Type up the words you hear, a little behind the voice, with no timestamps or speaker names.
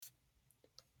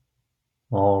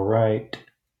All right,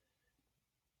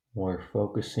 we're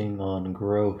focusing on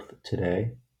growth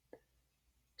today.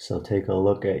 So take a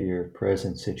look at your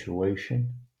present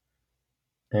situation,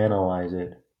 analyze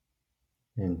it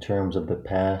in terms of the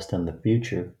past and the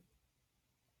future.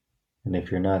 And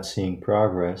if you're not seeing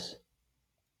progress,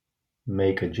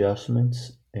 make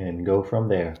adjustments and go from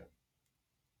there.